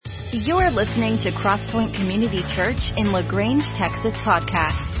You're listening to Crosspoint Community Church in Grange, Texas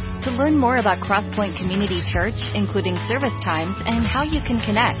podcast. To learn more about Crosspoint Community Church, including service times and how you can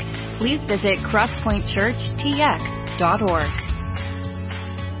connect, please visit crosspointchurchtx.org.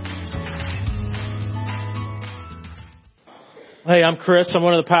 Hey, I'm Chris. I'm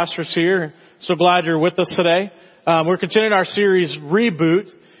one of the pastors here. So glad you're with us today. We're continuing our series, Reboot.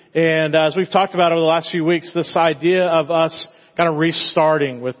 And as we've talked about over the last few weeks, this idea of us kind of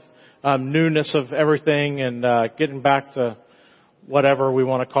restarting with newness of everything and getting back to whatever we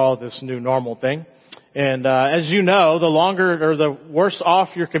want to call this new normal thing. And as you know, the longer or the worse off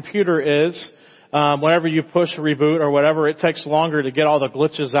your computer is, whenever you push reboot or whatever, it takes longer to get all the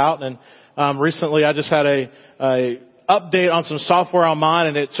glitches out. And recently I just had a update on some software on mine,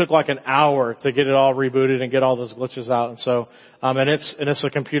 and it took like an hour to get it all rebooted and get all those glitches out. And so and it's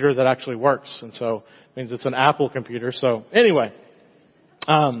a computer that actually works, and so it means it's an Apple computer. So anyway,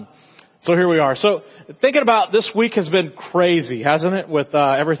 so here we are. So thinking about this week has been crazy, hasn't it? With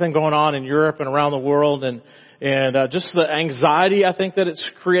everything going on in Europe and around the world, and just the anxiety I think that it's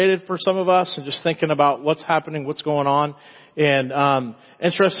created for some of us, and just thinking about what's happening, what's going on. And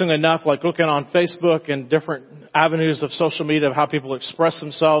interestingly enough, like looking on Facebook and different avenues of social media of how people express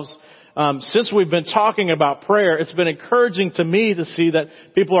themselves, since we've been talking about prayer, it's been encouraging to me to see that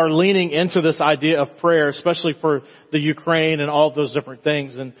people are leaning into this idea of prayer, especially for the Ukraine and all of those different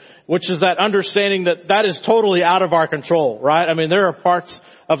things, and which is that understanding that that is totally out of our control, right? I mean, there are parts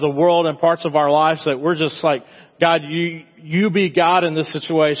of the world and parts of our lives that we're just like, God, you be God in this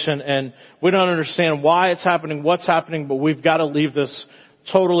situation, and we don't understand why it's happening, what's happening, but we've got to leave this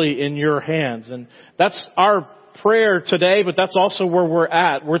totally in your hands. And that's our prayer today, but that's also where we're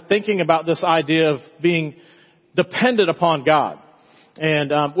at. We're thinking about this idea of being dependent upon God,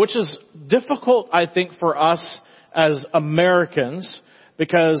 and which is difficult, I think, for us as Americans,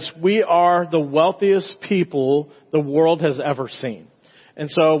 because we are the wealthiest people the world has ever seen. And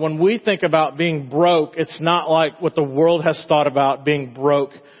so when we think about being broke, it's not like what the world has thought about being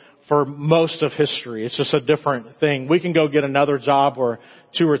broke for most of history. It's just a different thing. We can go get another job, or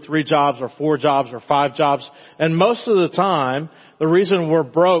 2 or 3 jobs or 4 jobs or 5 jobs. And most of the time, the reason we're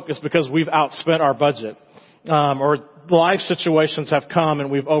broke is because we've outspent our budget. Or life situations have come and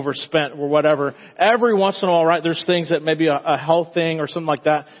we've overspent or whatever. Every once in a while, right, there's things that maybe a health thing or something like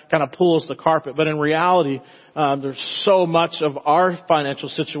that kind of pulls the carpet. But in reality, there's so much of our financial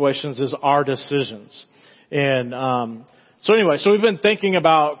situations is our decisions. And so anyway, so we've been thinking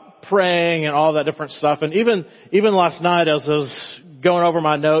about praying and all that different stuff. And even last night, as I was going over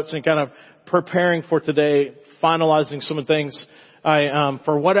my notes and kind of preparing for today, finalizing some of the things,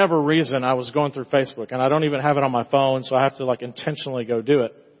 for whatever reason, I was going through Facebook, and I don't even have it on my phone, so I have to like intentionally go do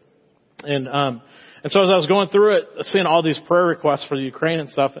it. And so as I was going through it, seeing all these prayer requests for the Ukraine and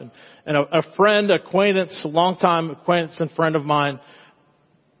stuff, and a friend, acquaintance, longtime acquaintance and friend of mine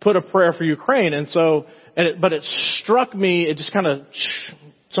put a prayer for Ukraine. And so, but it struck me, it just kind of,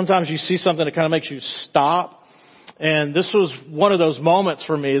 sometimes you see something that kind of makes you stop. And this was one of those moments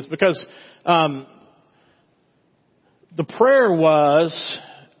for me, is because, the prayer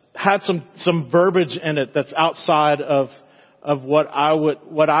had some verbiage in it that's outside of what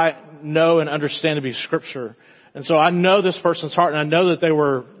I know and understand to be scripture. And so I know this person's heart, and I know that they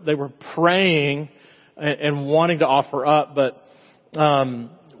were praying and wanting to offer up, but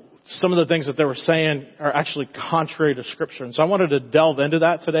some of the things that they were saying are actually contrary to scripture. And so I wanted to delve into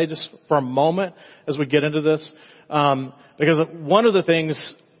that today just for a moment as we get into this, because one of the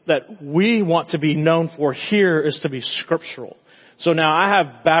things that we want to be known for here is to be scriptural. So now I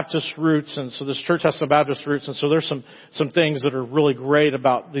have Baptist roots, and so this church has some Baptist roots, and so there's some things that are really great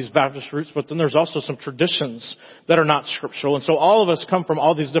about these Baptist roots, but then there's also some traditions that are not scriptural. And so all of us come from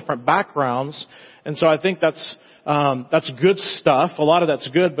all these different backgrounds, and so I think that's good stuff. A lot of that's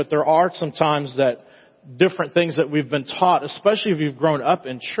good, but there are some times that different things that we've been taught, especially if you've grown up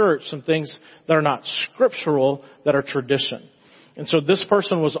in church, some things that are not scriptural, that are tradition. And so this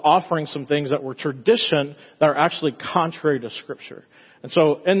person was offering some things that were tradition that are actually contrary to scripture. And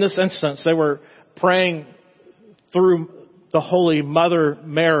so in this instance, they were praying through the Holy Mother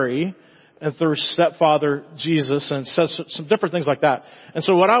Mary and through stepfather Jesus, and says some different things like that. And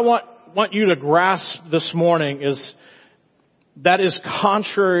so what I want you to grasp this morning is that is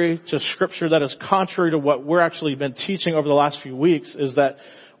contrary to scripture, that is contrary to what we're actually been teaching over the last few weeks, is that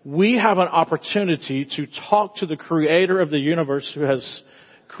we have an opportunity to talk to the creator of the universe, who has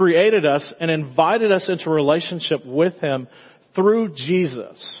created us and invited us into a relationship with him through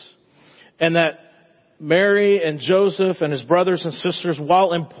Jesus. And that Mary and Joseph and his brothers and sisters,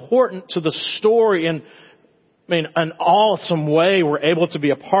 while important to the story and in an awesome way were able to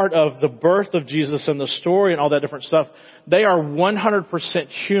be a part of the birth of Jesus and the story and all that different stuff. They are 100%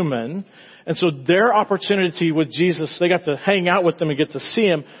 human. And so their opportunity with Jesus, they got to hang out with him and get to see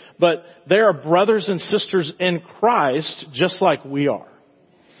him. But they are brothers and sisters in Christ just like we are.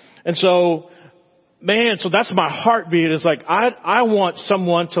 And so, man, so that's my heartbeat is like, I want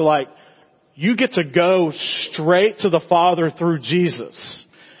someone to like, you get to go straight to the Father through Jesus.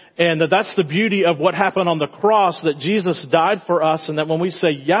 And that's the beauty of what happened on the cross, that Jesus died for us, and that when we say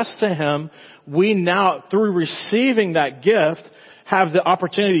yes to him, we now, through receiving that gift, have the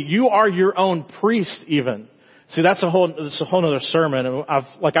opportunity. You are your own priest even. See, that's a whole nother sermon. And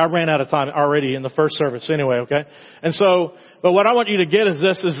I ran out of time already in the first service anyway, okay? And so, but what I want you to get is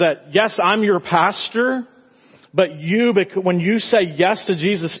this, is that yes, I'm your pastor, but when you say yes to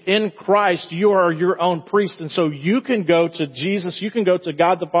Jesus in Christ, you are your own priest. And so you can go to Jesus, you can go to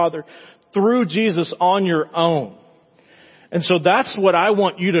God the Father through Jesus on your own. And so that's what I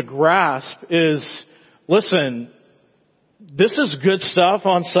want you to grasp is, listen, this is good stuff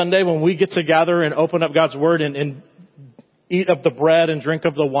on Sunday when we get together and open up God's Word and eat of the bread and drink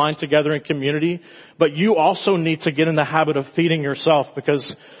of the wine together in community. But you also need to get in the habit of feeding yourself,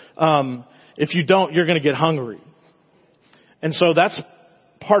 because if you don't, you're going to get hungry. And so that's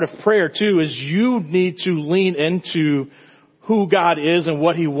part of prayer too, is you need to lean into who God is and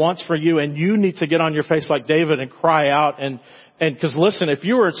what he wants for you. And you need to get on your face like David and cry out. And cause listen, if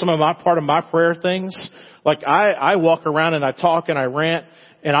you were at some of my part of my prayer things, like I walk around and I talk and I rant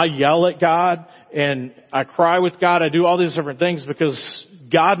and I yell at God and I cry with God. I do all these different things because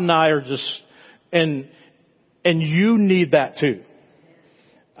God and I are just, and you need that too.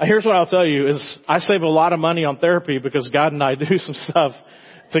 Here's what I'll tell you is I save a lot of money on therapy because God and I do some stuff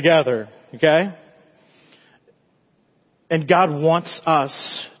together. Okay. And God wants us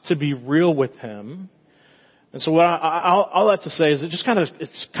to be real with him. And so what I'll have to say is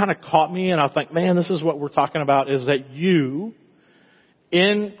it's kind of caught me, and I think, man, this is what we're talking about, is that you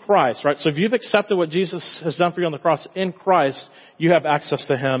in Christ, right? So if you've accepted what Jesus has done for you on the cross in Christ, you have access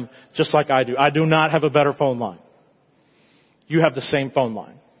to him just like I do. I do not have a better phone line. You have the same phone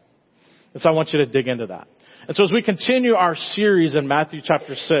line. And so I want you to dig into that. And so as we continue our series in Matthew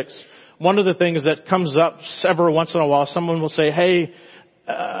chapter 6, one of the things that comes up every once in a while, someone will say, hey,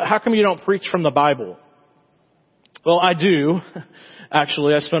 how come you don't preach from the Bible? Well, I do.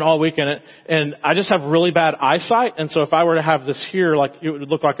 Actually, I spent all week in it, and I just have really bad eyesight. And so if I were to have this here, like it would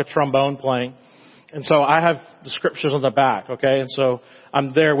look like a trombone playing. And so I have the scriptures on the back, okay? And so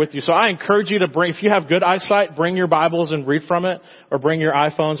I'm there with you. So I encourage you to bring, if you have good eyesight, bring your Bibles and read from it, or bring your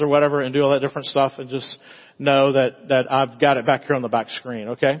iPhones or whatever and do all that different stuff, and just know that I've got it back here on the back screen,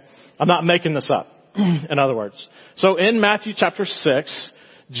 okay? I'm not making this up, in other words. So in Matthew chapter 6,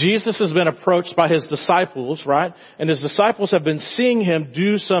 Jesus has been approached by his disciples, right? And his disciples have been seeing him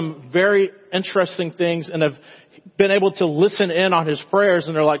do some very interesting things and have been able to listen in on his prayers.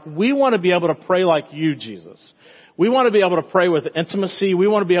 And they're like, we want to be able to pray like you, Jesus. We want to be able to pray with intimacy. We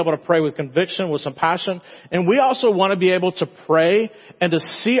want to be able to pray with conviction, with some passion. And we also want to be able to pray and to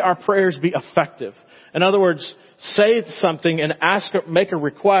see our prayers be effective. In other words, say something and make a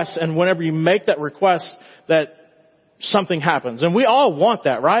request. And whenever you make that request, that something happens. And we all want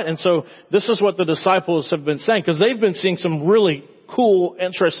that, right? And so this is what the disciples have been saying, because they've been seeing some really cool,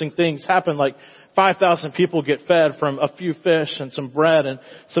 interesting things happen, like 5,000 people get fed from a few fish and some bread and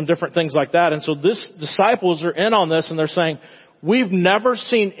some different things like that. And so disciples are in on this, and they're saying, we've never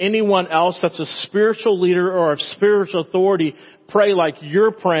seen anyone else that's a spiritual leader or of spiritual authority pray like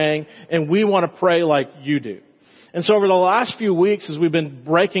you're praying, and we want to pray like you do. And so over the last few weeks, as we've been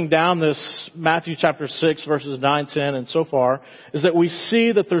breaking down this Matthew chapter 6, verses 9, 10, and so far, is that we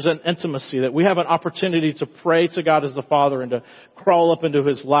see that there's an intimacy, that we have an opportunity to pray to God as the Father and to crawl up into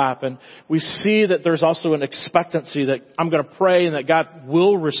his lap. And we see that there's also an expectancy that I'm going to pray and that God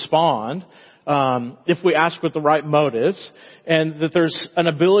will respond if we ask with the right motives, and that there's an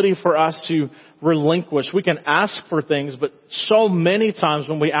ability for us to relinquish. We can ask for things, but so many times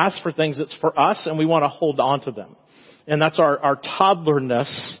when we ask for things, it's for us and we want to hold on to them. And that's our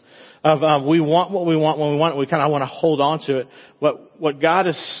toddlerness of we want what we want when we want it. We kind of want to hold on to it. What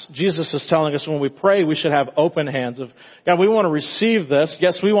Jesus is telling us when we pray, we should have open hands of, God, we want to receive this.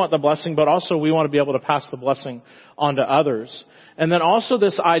 Yes, we want the blessing, but also we want to be able to pass the blessing on to others. And then also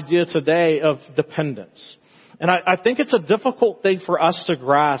this idea today of dependence. And I think it's a difficult thing for us to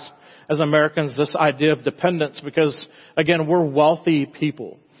grasp as Americans, this idea of dependence, because again, we're wealthy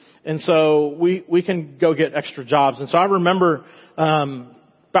people. And so we can go get extra jobs. And so I remember,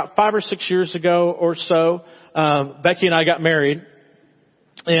 about 5 or 6 years ago or so, Becky and I got married,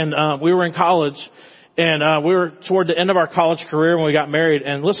 and we were in college, And we were toward the end of our college career when we got married.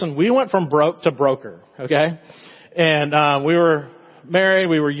 And listen, we went from broke to broker, okay? And we were married,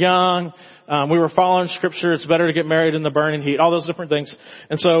 we were young, we were following scripture, it's better to get married in the burning heat, all those different things.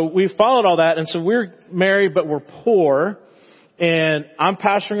 And so we followed all that, and so we're married but we're poor, and I'm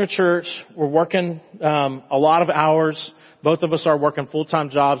pastoring a church, we're working a lot of hours, both of us are working full-time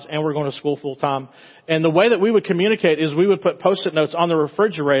jobs, and we're going to school full-time. And the way that we would communicate is we would put Post-it notes on the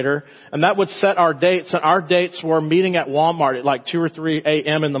refrigerator, and that would set our dates. And our dates were meeting at Walmart at like 2 or 3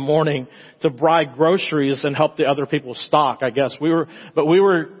 a.m. in the morning to buy groceries and help the other people stock, I guess.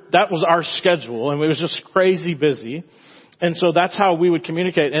 That was our schedule, and it was just crazy busy. And so that's how we would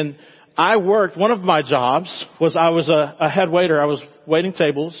communicate. And one of my jobs was I was a head waiter. I was waiting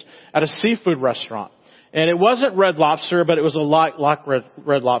tables at a seafood restaurant. And it wasn't Red Lobster, but it was a lot like Red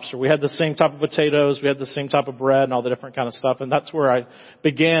Lobster. We had the same type of potatoes, we had the same type of bread and all the different kind of stuff. And that's where I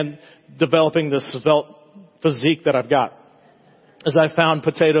began developing this svelte physique that I've got. As I found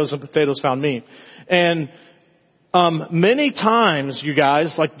potatoes and potatoes found me. And many times, you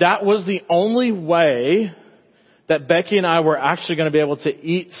guys, like that was the only way that Becky and I were actually going to be able to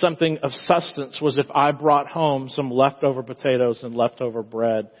eat something of sustenance was if I brought home some leftover potatoes and leftover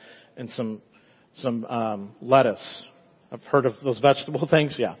bread and some lettuce. I've heard of those vegetable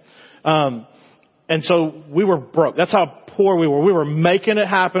things, yeah. And so we were broke. That's how poor we were. We were making it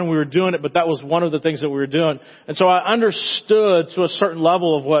happen. We were doing it, but that was one of the things that we were doing. And so I understood to a certain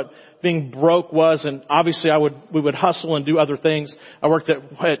level of what being broke was. And obviously we would hustle and do other things. I worked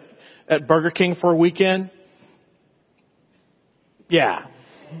at Burger King for a weekend. Yeah.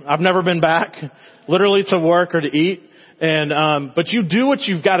 I've never been back, literally to work or to eat. And, but you do what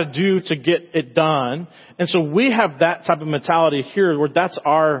you've got to do to get it done. And so we have that type of mentality here where that's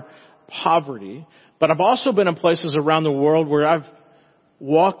our poverty. But I've also been in places around the world where I've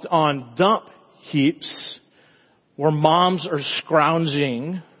walked on dump heaps where moms are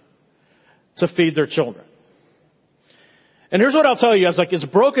scrounging to feed their children. And here's what I'll tell you. As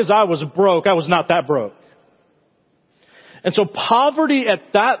broke as I was broke, I was not that broke. And so poverty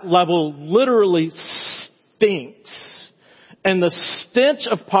at that level literally stinks. And the stench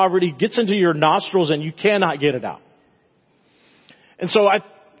of poverty gets into your nostrils and you cannot get it out. And so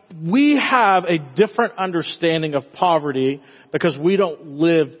we have a different understanding of poverty because we don't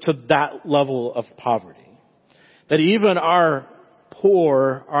live to that level of poverty. That even our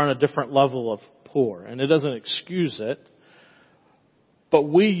poor are on a different level of poor. And it doesn't excuse it. But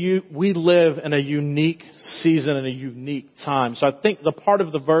we live in a unique season and a unique time. So I think the part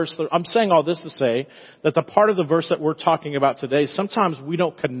of the verse, I'm saying all this to say that the part of the verse that we're talking about today, sometimes we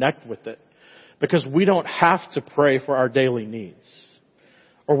don't connect with it because we don't have to pray for our daily needs.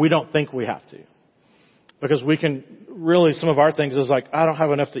 Or we don't think we have to. Because we can really, some of our things is like, I don't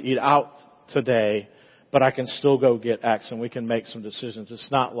have enough to eat out today, but I can still go get X and we can make some decisions.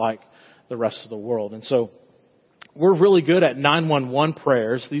 It's not like the rest of the world. And so we're really good at 911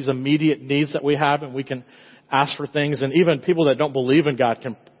 prayers, these immediate needs that we have, and we can ask for things. And even people that don't believe in God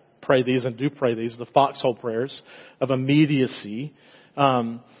can pray these and do pray these, the foxhole prayers of immediacy.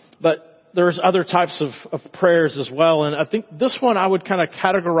 But there's other types of prayers as well. And I think this one I would kind of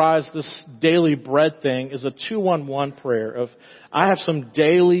categorize this daily bread thing as a 211 prayer of I have some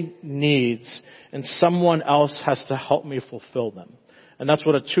daily needs and someone else has to help me fulfill them. And that's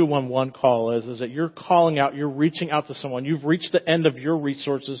what a 211 call is that you're calling out, you're reaching out to someone. You've reached the end of your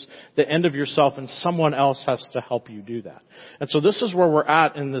resources, the end of yourself, and someone else has to help you do that. And so this is where we're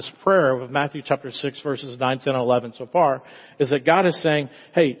at in this prayer of Matthew chapter 6, verses 9, 10, and 11 so far, is that God is saying,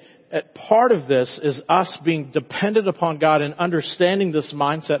 hey, part of this is us being dependent upon God and understanding this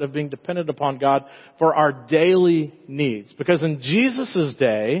mindset of being dependent upon God for our daily needs. Because in Jesus'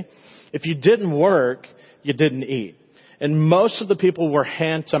 day, if you didn't work, you didn't eat. And most of the people were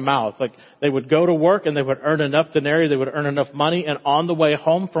hand to mouth. Like they would go to work and they would earn enough denarii, they would earn enough money, and on the way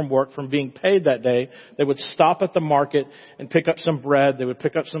home from work, from being paid that day, they would stop at the market and pick up some bread, they would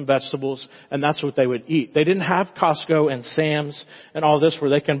pick up some vegetables, and that's what they would eat. They didn't have Costco and Sam's and all this where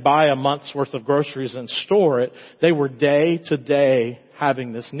they can buy a month's worth of groceries and store it. They were day to day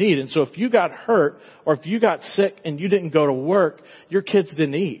having this need. And so if you got hurt or if you got sick and you didn't go to work, your kids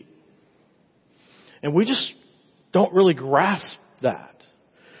didn't eat. And we just don't really grasp that.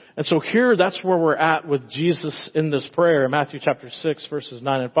 And so here, that's where we're at with Jesus in this prayer in Matthew chapter 6, verses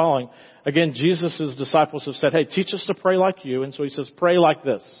 9 and following. Again, Jesus' disciples have said, hey, teach us to pray like you. And so he says, pray like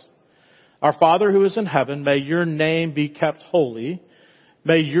this. Our Father who is in heaven, may your name be kept holy.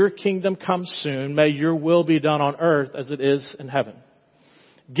 May your kingdom come soon. May your will be done on earth as it is in heaven.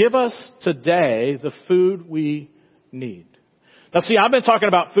 Give us today the food we need. Now see, I've been talking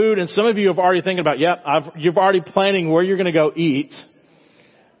about food, and some of you have already thinking about, you've already planning where you're going to go eat.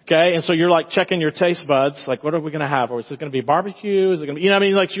 Okay, and so you're like checking your taste buds, like what are we going to have? Or is it going to be barbecue? Is it going to be,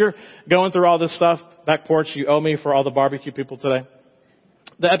 like you're going through all this stuff. Back porch, you owe me for all the barbecue people today.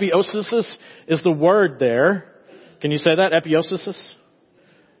 The epiosis is the word there. Can you say that? Epiosis?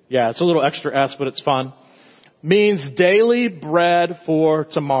 Yeah, it's a little extra S, but it's fun. Means daily bread for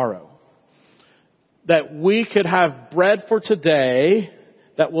tomorrow. That we could have bread for today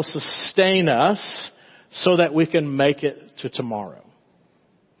that will sustain us so that we can make it to tomorrow.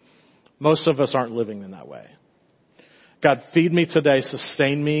 Most of us aren't living in that way. God, feed me today,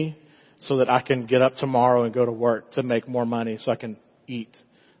 sustain me so that I can get up tomorrow and go to work to make more money so I can eat,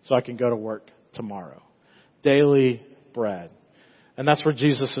 so I can go to work tomorrow. Daily bread. And that's where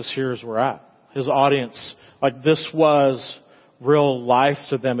Jesus' hearers were at. His audience, like this was real life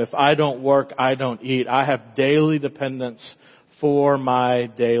to them. If I don't work, I don't eat. I have daily dependence for my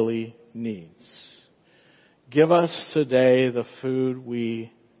daily needs. Give us today the food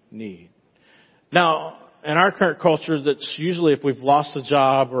we need. Now, in our current culture, that's usually if we've lost a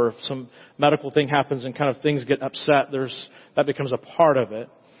job or if some medical thing happens and kind of things get upset, that becomes a part of it.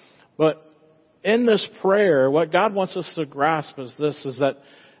 But in this prayer, what God wants us to grasp is that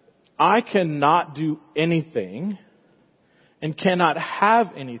I cannot do anything and cannot have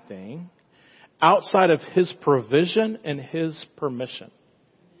anything outside of His provision and His permission.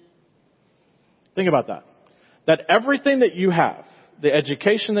 Think about that. That everything that you have, the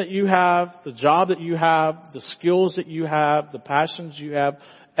education that you have, the job that you have, the skills that you have, the passions you have,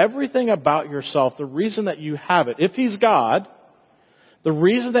 everything about yourself, the reason that you have it, if He's God, the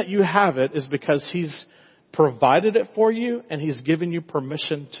reason that you have it is because He's provided it for you and He's given you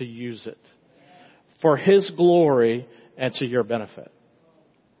permission to use it for His glory and to your benefit.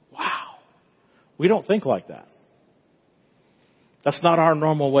 Wow. We don't think like that. That's not our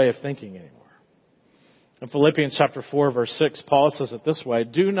normal way of thinking anymore. In Philippians chapter 4, verse 6, Paul says it this way,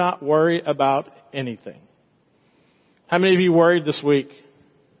 do not worry about anything. How many of you worried this week?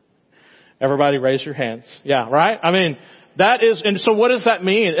 Everybody raise your hands. Yeah, right? That is, and so what does that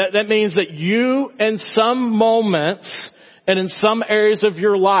mean? That means that you, in some moments and in some areas of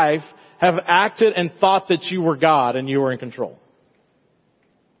your life, have acted and thought that you were God and you were in control.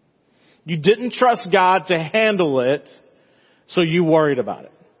 You didn't trust God to handle it, so you worried about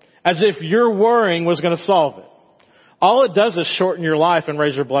it. As if your worrying was going to solve it. All it does is shorten your life and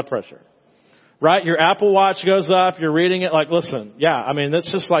raise your blood pressure. Right? Your Apple Watch goes up, you're reading it like, listen,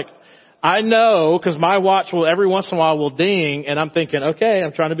 it's just like, I know because my watch will every once in a while will ding and I'm thinking, okay,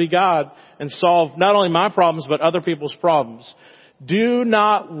 I'm trying to be God and solve not only my problems but other people's problems. Do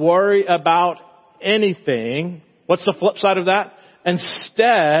not worry about anything. What's the flip side of that?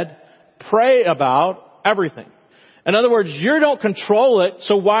 Instead, pray about everything. In other words, you don't control it,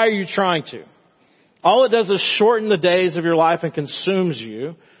 so why are you trying to? All it does is shorten the days of your life and consumes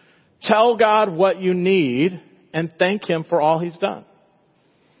you. Tell God what you need and thank Him for all He's done.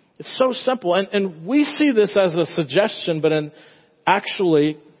 It's so simple. And we see this as a suggestion, but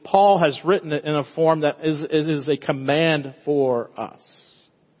actually, Paul has written it in a form that is a command for us.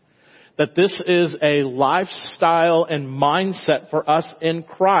 That this is a lifestyle and mindset for us in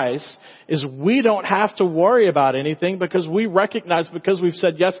Christ is we don't have to worry about anything because we recognize because we've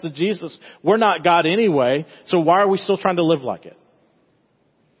said yes to Jesus, we're not God anyway, so why are we still trying to live like it?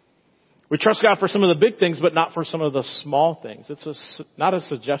 We trust God for some of the big things, but not for some of the small things. It's not a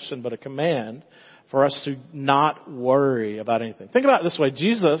suggestion, but a command for us to not worry about anything. Think about it this way.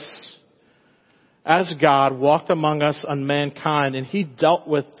 Jesus, as God, walked among us on mankind, and He dealt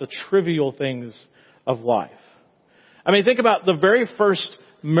with the trivial things of life. Think about the very first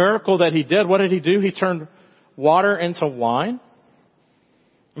miracle that He did. What did He do? He turned water into wine.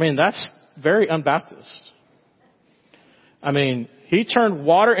 That's very un-Baptist. He turned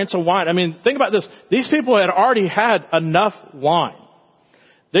water into wine. Think about this. These people had already had enough wine.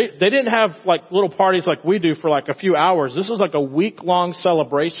 They didn't have like little parties like we do for like a few hours. This was like a week-long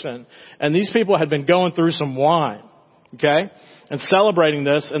celebration. And these people had been going through some wine. Okay? And celebrating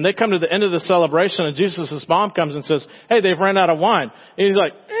this. And they come to the end of the celebration and Jesus' mom comes and says, hey, they've run out of wine. And He's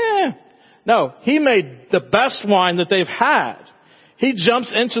like, No, He made the best wine that they've had. He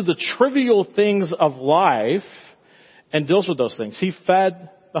jumps into the trivial things of life and deals with those things. He fed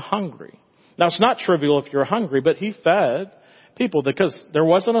the hungry. Now, it's not trivial if you're hungry, but He fed people because there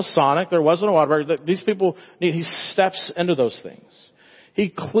wasn't a Sonic, there wasn't a water. These people need, He steps into those things.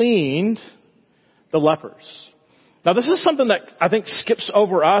 He cleaned the lepers. Now, this is something that I think skips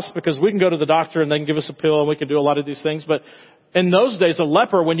over us because we can go to the doctor and they can give us a pill and we can do a lot of these things. But in those days, a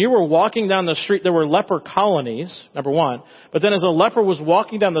leper, when you were walking down the street, there were leper colonies, number one. But then as a leper was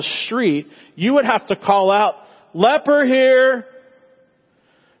walking down the street, you would have to call out, "Leper here!"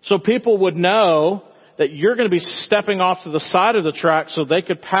 So people would know that you're going to be stepping off to the side of the track so they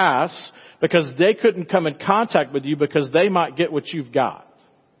could pass, because they couldn't come in contact with you because they might get what you've got.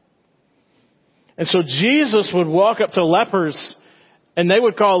 And so Jesus would walk up to lepers and they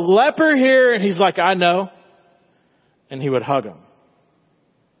would call, "Leper here." And he's like, "I know." And he would hug them.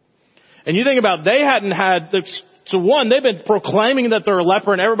 And you think about, they hadn't had, so one, they've been proclaiming that they're a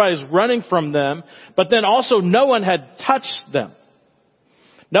leper and everybody's running from them. But then also no one had touched them.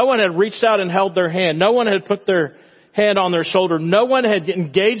 No one had reached out and held their hand. No one had put their hand on their shoulder. No one had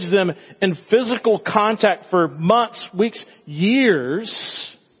engaged them in physical contact for months, weeks, years.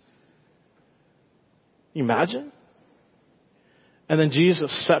 Can you imagine? And then Jesus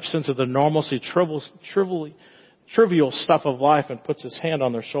steps into the normalcy, trivial stuff of life and puts his hand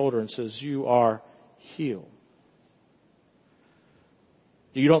on their shoulder and says, "You are healed."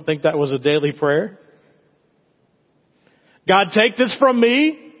 You don't think that was a daily prayer? "God, take this from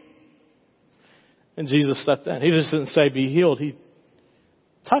me." And Jesus stepped in. He just didn't say, "Be healed." He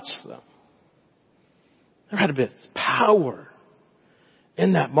touched them. There had to be power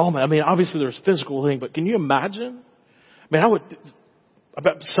in that moment. I mean, obviously there's physical thing, but can you imagine? I mean, I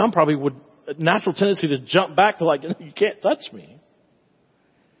bet some probably would, a natural tendency to jump back to like, "You can't touch me."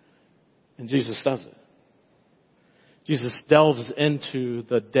 And Jesus does it. Jesus delves into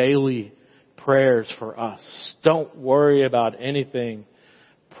the daily prayers for us. Don't worry about anything.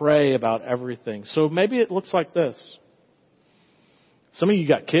 Pray about everything. So maybe it looks like this. Some of you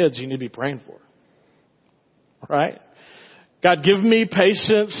got kids you need to be praying for. Right? "God, give me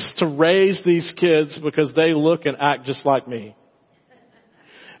patience to raise these kids because they look and act just like me.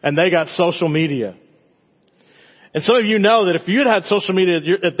 And they got social media." And some of you know that if you had social media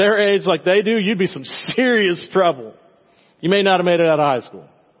at their age like they do, you'd be some serious trouble. You may not have made it out of high school.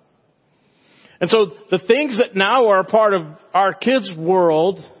 And so the things that now are a part of our kids'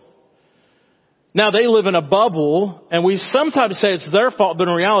 world, now they live in a bubble, and we sometimes say it's their fault, but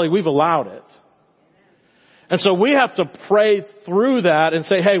in reality we've allowed it. And so we have to pray through that and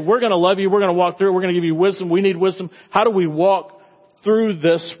say, "Hey, we're going to love you. We're going to walk through it. We're going to give you wisdom. We need wisdom. How do we walk through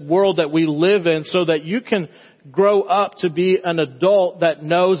this world that we live in so that you can grow up to be an adult that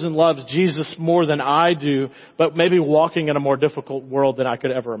knows and loves Jesus more than I do, but maybe walking in a more difficult world than I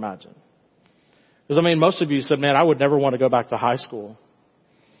could ever imagine?" Because, I mean, most of you said, "Man, I would never want to go back to high school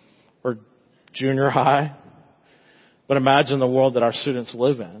or junior high." But imagine the world that our students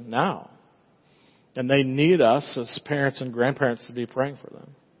live in now. And they need us as parents and grandparents to be praying for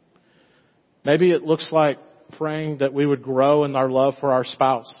them. Maybe it looks like praying that we would grow in our love for our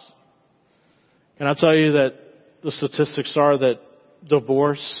spouse. Can I tell you that the statistics are that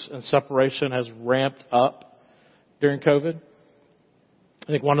divorce and separation has ramped up during COVID? I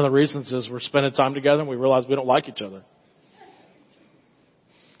think one of the reasons is we're spending time together and we realize we don't like each other.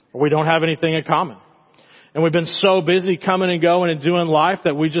 Or we don't have anything in common. And we've been so busy coming and going and doing life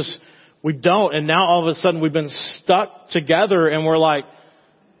that we don't. And now all of a sudden we've been stuck together and we're like,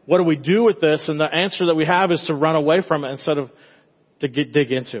 what do we do with this? And the answer that we have is to run away from it instead of to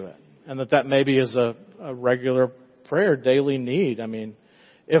dig into it. And that maybe is a regular prayer, daily need. I mean,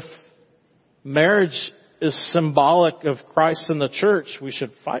 if marriage is symbolic of Christ in the church, we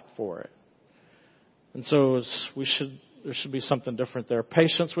should fight for it. And so there should be something different there.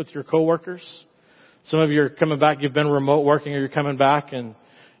 Patience with your coworkers. Some of you are coming back, you've been remote working, or you're coming back and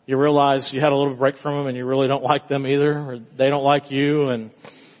you realize you had a little break from them and you really don't like them either, or they don't like you, and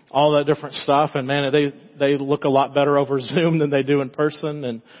all that different stuff. And man, they look a lot better over Zoom than they do in person,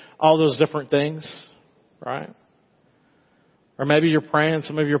 and all those different things, right? Or maybe you're praying,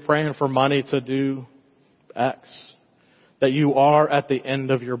 some of you are praying for money to do X. That you are at the end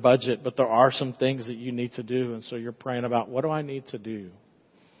of your budget, but there are some things that you need to do. And so you're praying about, what do I need to do?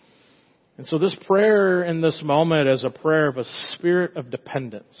 And so this prayer in this moment is a prayer of a spirit of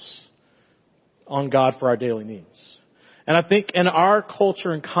dependence on God for our daily needs. And I think in our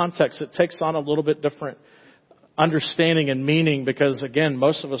culture and context, it takes on a little bit different understanding and meaning because, again,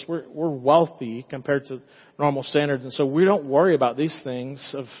 most of us, we're wealthy compared to normal standards. And so we don't worry about these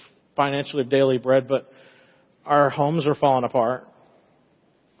things of financially of daily bread, but our homes are falling apart.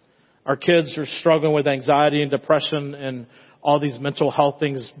 Our kids are struggling with anxiety and depression and all these mental health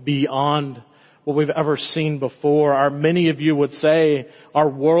things beyond what we've ever seen before. Many of you would say our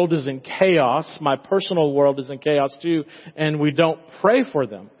world is in chaos. My personal world is in chaos too. And we don't pray for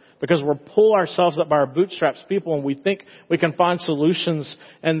them because we'll pull ourselves up by our bootstraps, people, and we think we can find solutions.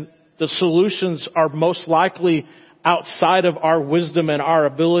 And the solutions are most likely outside of our wisdom and our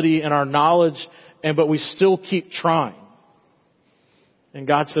ability and our knowledge, but we still keep trying. And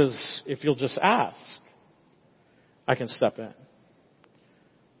God says, if you'll just ask, I can step in.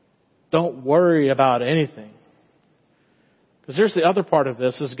 Don't worry about anything. Because here's the other part of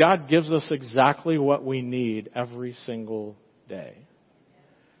this, is God gives us exactly what we need every single day.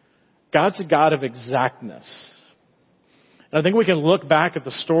 God's a God of exactness. And I think we can look back at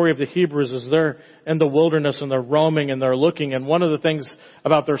the story of the Hebrews as they're in the wilderness and they're roaming and they're looking. And one of the things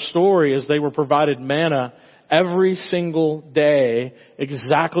about their story is they were provided manna every single day,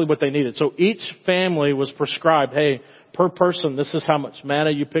 exactly what they needed. So each family was prescribed, hey, per person, this is how much manna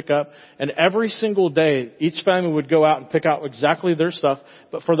you pick up. And every single day, each family would go out and pick out exactly their stuff.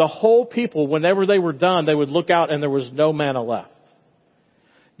 But for the whole people, whenever they were done, they would look out and there was no manna left.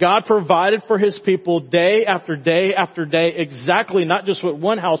 God provided for His people day after day after day, exactly not just what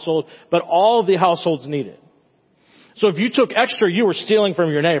one household, but all the households needed. So if you took extra, you were stealing from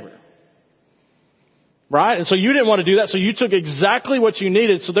your neighbor. Right? And so you didn't want to do that. So you took exactly what you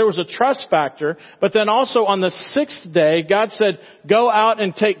needed. So there was a trust factor. But then also on the sixth day, God said, go out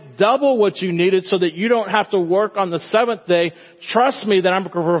and take double what you needed so that you don't have to work on the seventh day. Trust me that I'm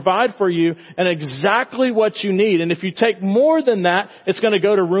going to provide for you and exactly what you need. And if you take more than that, it's going to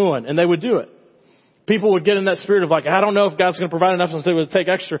go to ruin. And they would do it. People would get in that spirit of like, I don't know if God's going to provide enough, so they would take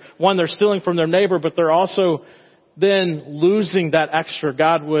extra. One, they're stealing from their neighbor, but they're also then losing that extra.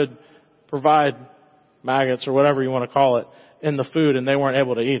 God would provide maggots or whatever you want to call it in the food, and they weren't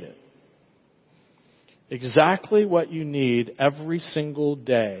able to eat it. Exactly what you need every single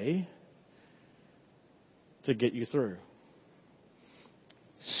day to get you through.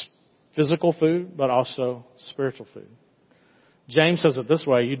 Physical food, but also spiritual food. James says it this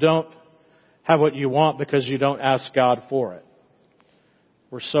way, you don't have what you want because you don't ask God for it.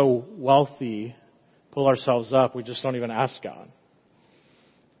 We're so wealthy, pull ourselves up, we just don't even ask God.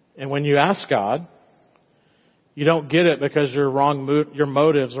 And when you ask God, you don't get it because your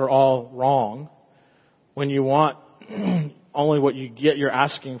motives are all wrong. When you want only what you get, you're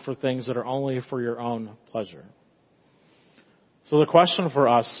asking for things that are only for your own pleasure. So the question for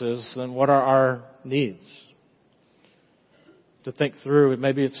us is, then what are our needs? To think through,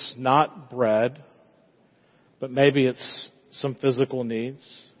 maybe it's not bread, but maybe it's some physical needs.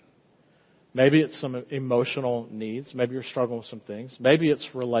 Maybe it's some emotional needs. Maybe you're struggling with some things. Maybe it's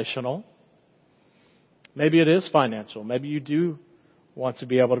relational. Maybe it is financial. Maybe you do want to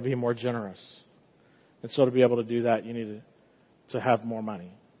be able to be more generous. And so to be able to do that, you need to have more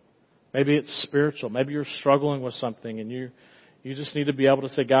money. Maybe it's spiritual. Maybe you're struggling with something and you just need to be able to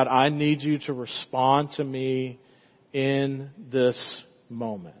say, God, I need you to respond to me in this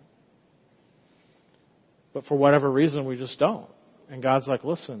moment. But for whatever reason, we just don't. And God's like,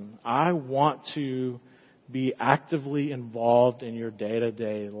 listen, I want to be actively involved in your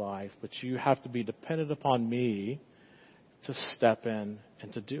day-to-day life, but you have to be dependent upon me to step in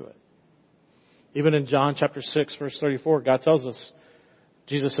and to do it. Even in John chapter 6, verse 34, God tells us,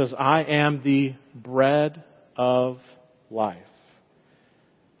 Jesus says, I am the bread of life.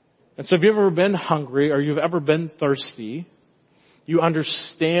 And so if you've ever been hungry or you've ever been thirsty, you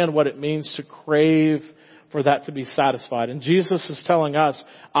understand what it means to crave for that to be satisfied. And Jesus is telling us,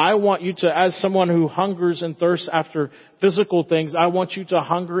 I want you to, as someone who hungers and thirsts after physical things, I want you to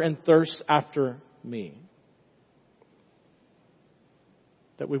hunger and thirst after me.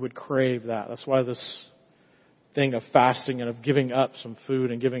 That we would crave that. That's why this thing of fasting and of giving up some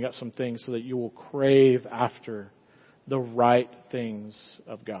food and giving up some things so that you will crave after the right things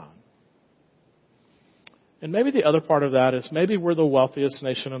of God. And maybe the other part of that is maybe we're the wealthiest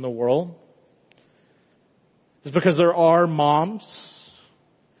nation in the world. It's because there are moms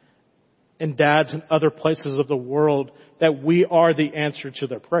and dads in other places of the world that we are the answer to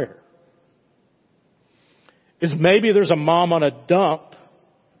their prayer. Is maybe there's a mom on a dump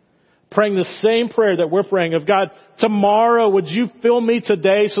praying the same prayer that we're praying of, God, tomorrow would you fill me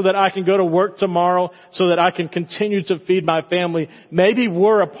today so that I can go to work tomorrow, so that I can continue to feed my family. Maybe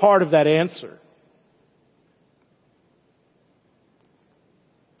we're a part of that answer.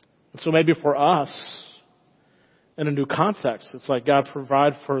 And so maybe for us, in a new context, it's like, God,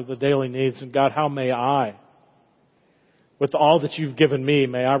 provide for the daily needs. And God, how may I, with all that you've given me,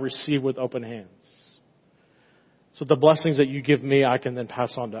 may I receive with open hands? So the blessings that you give me, I can then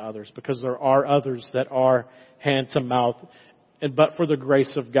pass on to others, because there are others that are hand to mouth. But for the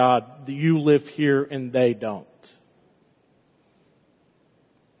grace of God, you live here and they don't.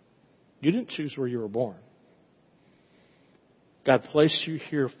 You didn't choose where you were born. God placed you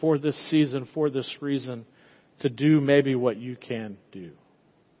here for this season, for this reason, to do maybe what you can do.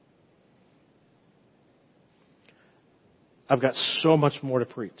 I've got so much more to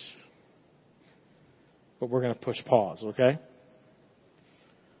preach. But we're going to push pause, okay?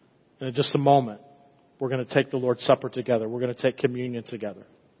 And in just a moment, we're going to take the Lord's Supper together. We're going to take communion together.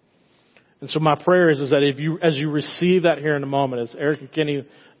 And so my prayer is that as you receive that here in a moment, as Eric and Kenny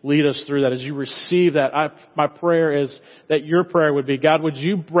lead us through that, as you receive that, my prayer is that your prayer would be, God, would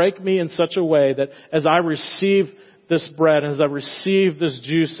you break me in such a way that as I receive this bread, as I receive this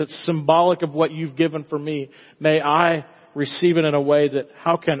juice that's symbolic of what you've given for me, may I receive it in a way that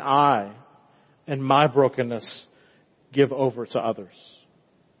how can I, in my brokenness, give over to others?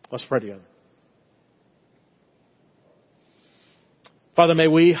 Let's pray together. Father, may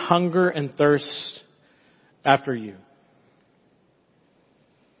we hunger and thirst after you.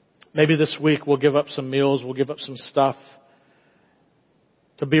 Maybe this week we'll give up some meals, we'll give up some stuff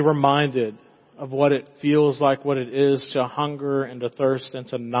to be reminded of what it feels like, what it is to hunger and to thirst and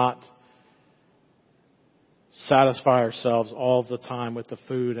to not satisfy ourselves all the time with the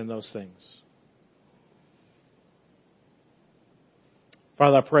food and those things.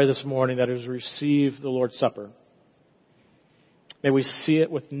 Father, I pray this morning that as we receive the Lord's Supper, may we see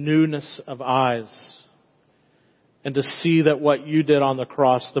it with newness of eyes and to see that what you did on the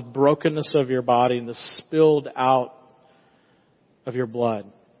cross, the brokenness of your body and the spilled out of your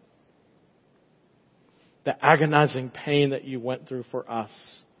blood, the agonizing pain that you went through for us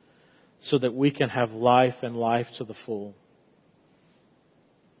so that we can have life and life to the full.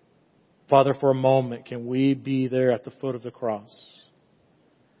 Father, for a moment, can we be there at the foot of the cross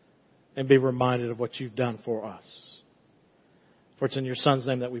and be reminded of what you've done for us? For it's in your Son's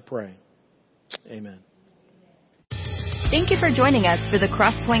name that we pray. Amen. Thank you for joining us for the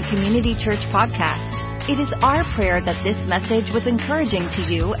Crosspoint Community Church podcast. It is our prayer that this message was encouraging to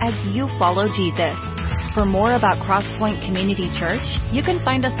you as you follow Jesus. For more about Crosspoint Community Church, you can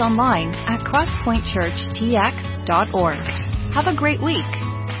find us online at crosspointchurchtx.org. Have a great week.